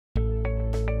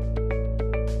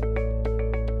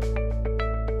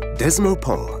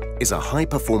DESMOPOL is a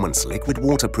high-performance liquid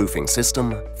waterproofing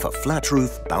system for flat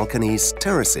roof, balconies,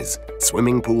 terraces,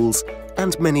 swimming pools,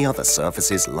 and many other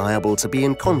surfaces liable to be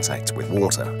in contact with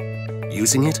water.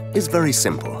 Using it is very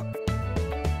simple.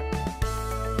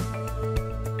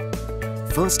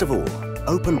 First of all,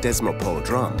 open DESMOPOL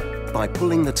drum by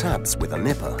pulling the tabs with a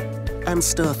nipper and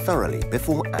stir thoroughly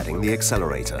before adding the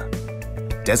accelerator.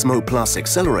 DESMO Plus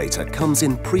accelerator comes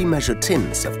in pre-measured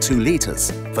tins of 2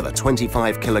 litres for the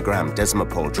 25 kg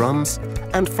DESMOPOL drums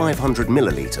and 500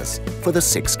 millilitres for the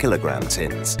 6 kg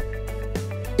tins.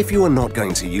 If you are not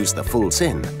going to use the full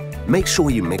tin, make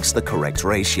sure you mix the correct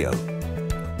ratio: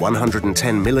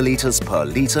 110 millilitres per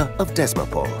litre of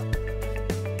DESMOPOL.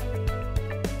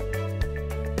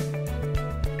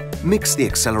 Mix the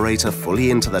accelerator fully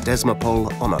into the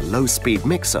DESMOPOL on a low-speed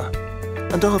mixer,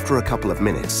 and after a couple of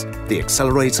minutes, the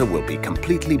accelerator will be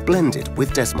completely blended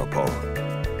with DESMOPOL.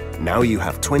 Now you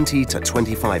have 20 to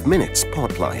 25 minutes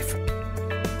pot life.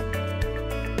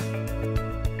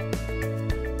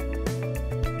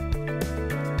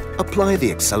 Apply the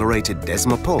accelerated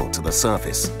DESMOPOL to the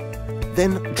surface.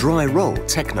 Then dry roll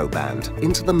Technoband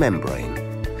into the membrane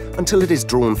until it is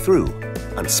drawn through,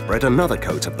 and spread another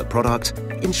coat of the product,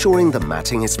 ensuring the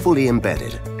matting is fully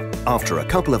embedded. After a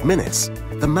couple of minutes,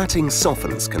 the matting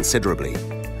softens considerably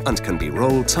and can be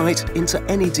rolled tight into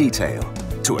any detail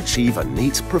to achieve a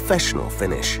neat professional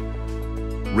finish.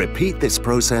 Repeat this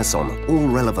process on all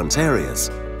relevant areas,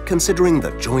 considering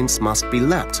that joints must be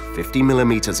lapped 50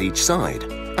 mm each side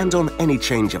and on any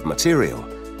change of material,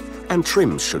 and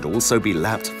trims should also be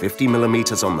lapped 50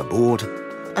 mm on the board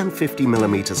and 50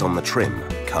 mm on the trim,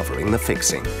 covering the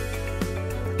fixing.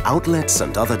 Outlets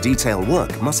and other detail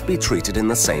work must be treated in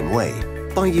the same way,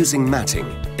 by using matting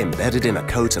embedded in a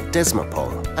coat of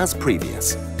DESMOPOL as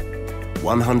previous.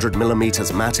 100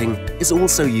 mm matting is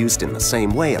also used in the same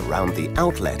way around the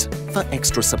outlet for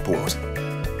extra support.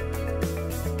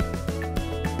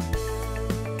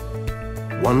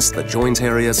 Once the joint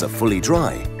areas are fully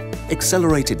dry,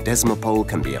 accelerated DESMOPOL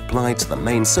can be applied to the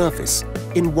main surface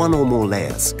in 1 or more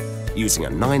layers using a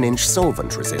 9-inch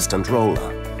solvent-resistant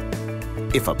roller.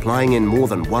 If applying in more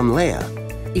than 1 layer,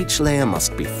 each layer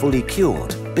must be fully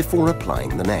cured before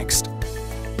applying the next.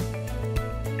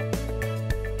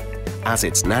 As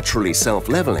it's naturally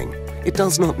self-leveling, it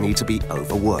does not need to be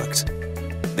overworked.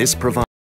 This provides